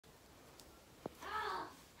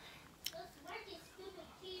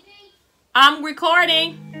I'm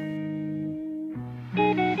recording.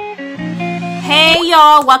 Hey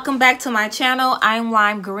y'all, welcome back to my channel. I'm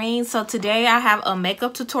Lime Green. So today I have a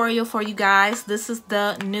makeup tutorial for you guys. This is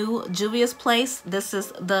the new Juvia's Place. This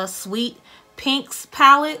is the Sweet Pinks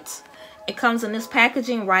palette. It comes in this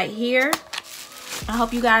packaging right here. I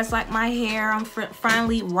hope you guys like my hair. I'm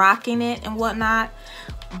finally rocking it and whatnot.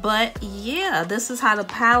 But yeah, this is how the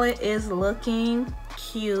palette is looking.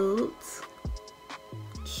 Cute.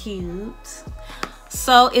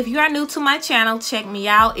 So if you are new to my channel, check me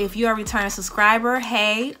out. If you're a returning subscriber,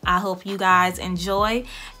 hey, I hope you guys enjoy.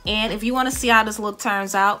 And if you want to see how this look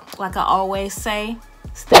turns out, like I always say,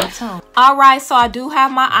 stay tuned. All right, so I do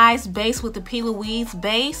have my Eyebase with the Louise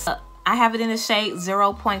base. I have it in the shade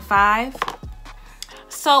 0.5.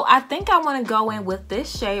 So I think I want to go in with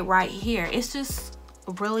this shade right here. It's just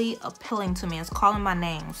really appealing to me. It's calling my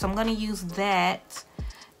name. So I'm going to use that.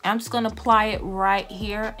 I'm just going to apply it right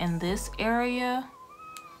here in this area.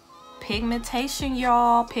 Pigmentation,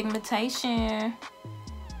 y'all. Pigmentation.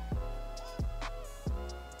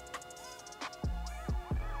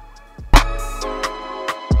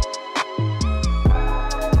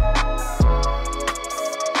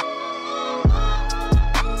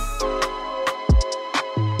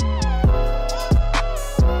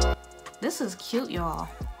 This is cute, y'all.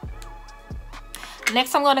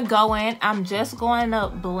 Next, I'm going to go in. I'm just going to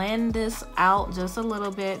blend this out just a little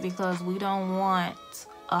bit because we don't want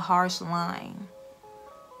a harsh line.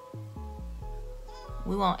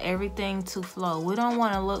 We want everything to flow. We don't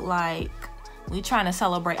want to look like we're trying to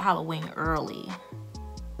celebrate Halloween early.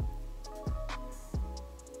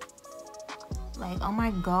 Like, oh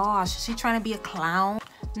my gosh, is she trying to be a clown?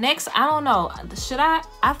 Next, I don't know. Should I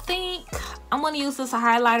think I'm going to use this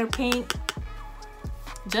highlighter pink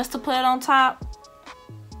just to put it on top.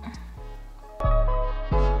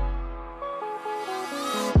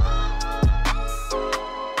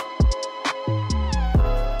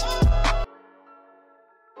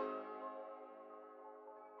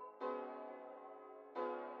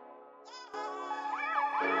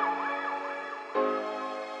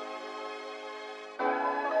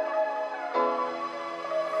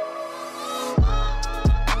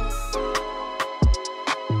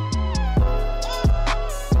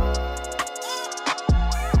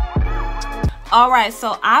 All right,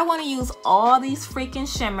 so I want to use all these freaking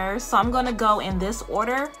shimmers. So I'm going to go in this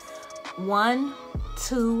order. 1,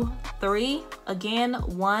 2, 3. Again,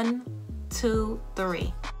 1, 2,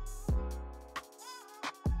 3.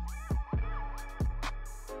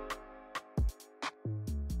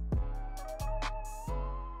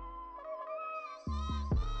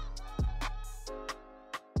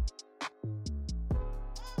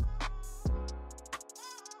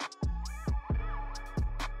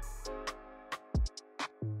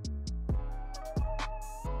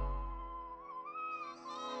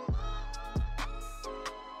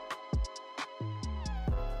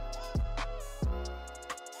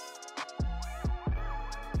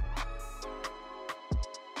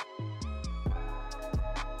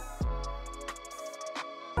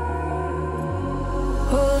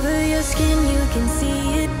 Over your skin you can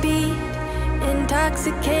see it beat,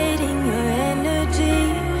 intoxicating your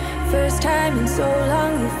energy. First time in so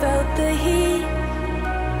long you felt the heat,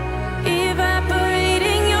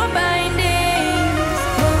 evaporating your bindings.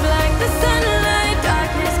 Move like the sunlight,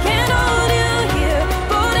 darkness can't hold you here.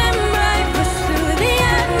 Bold and bright, push through the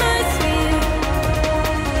atmosphere.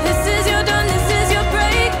 This is your dawn, this is your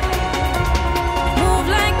break.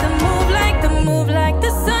 Move like the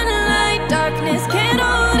sunlight, darkness can't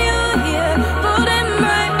hold you here. Bold and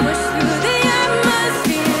bright, push through the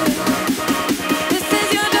atmosphere. This is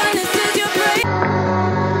your dawn, this is your break.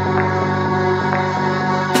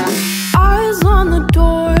 Eyes on the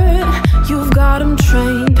door, you've got them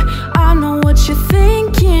trained. I know what you're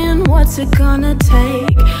thinking, what's it gonna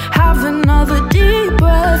take? Have another deep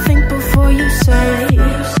breath, think before you say.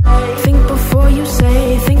 Think before you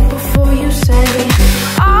say, think before you say.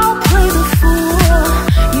 I'll play the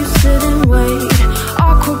fool, you sit and wait.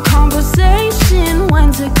 Awkward conversation,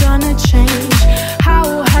 when's it gonna change?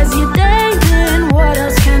 How has your day been? What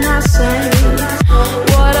else can I say?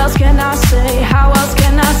 What else can I say? How else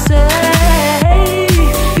can I say?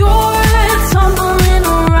 You're tumbling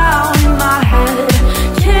around in my head.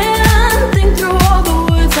 Can't think through all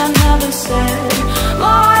the words I never said.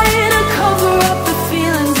 Lie to cover up the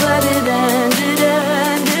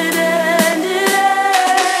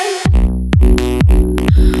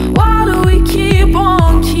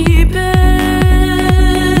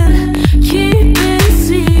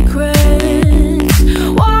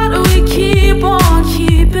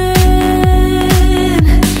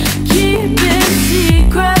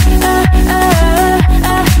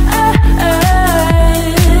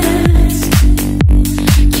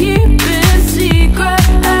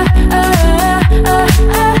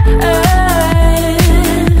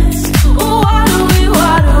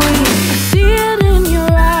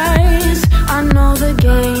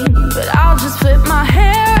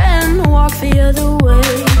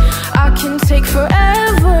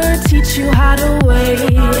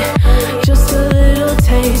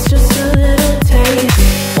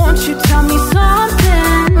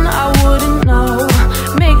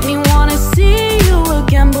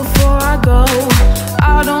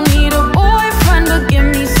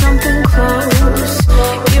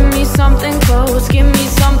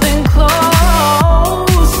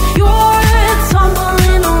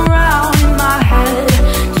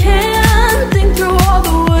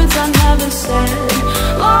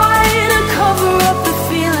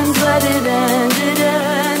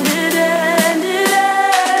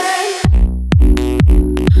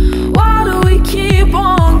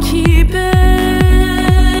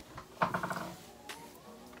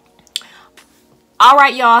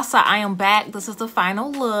right, y'all, so I am back. This is the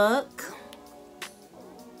final look.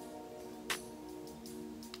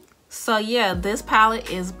 So yeah, this palette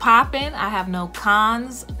is popping. I have no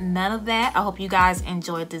cons, none of that. I hope you guys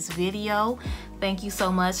enjoyed this video. Thank you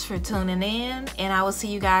so much for tuning in, and I will see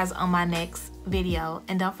you guys on my next video.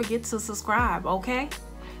 And don't forget to subscribe, okay?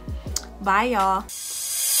 Bye, y'all.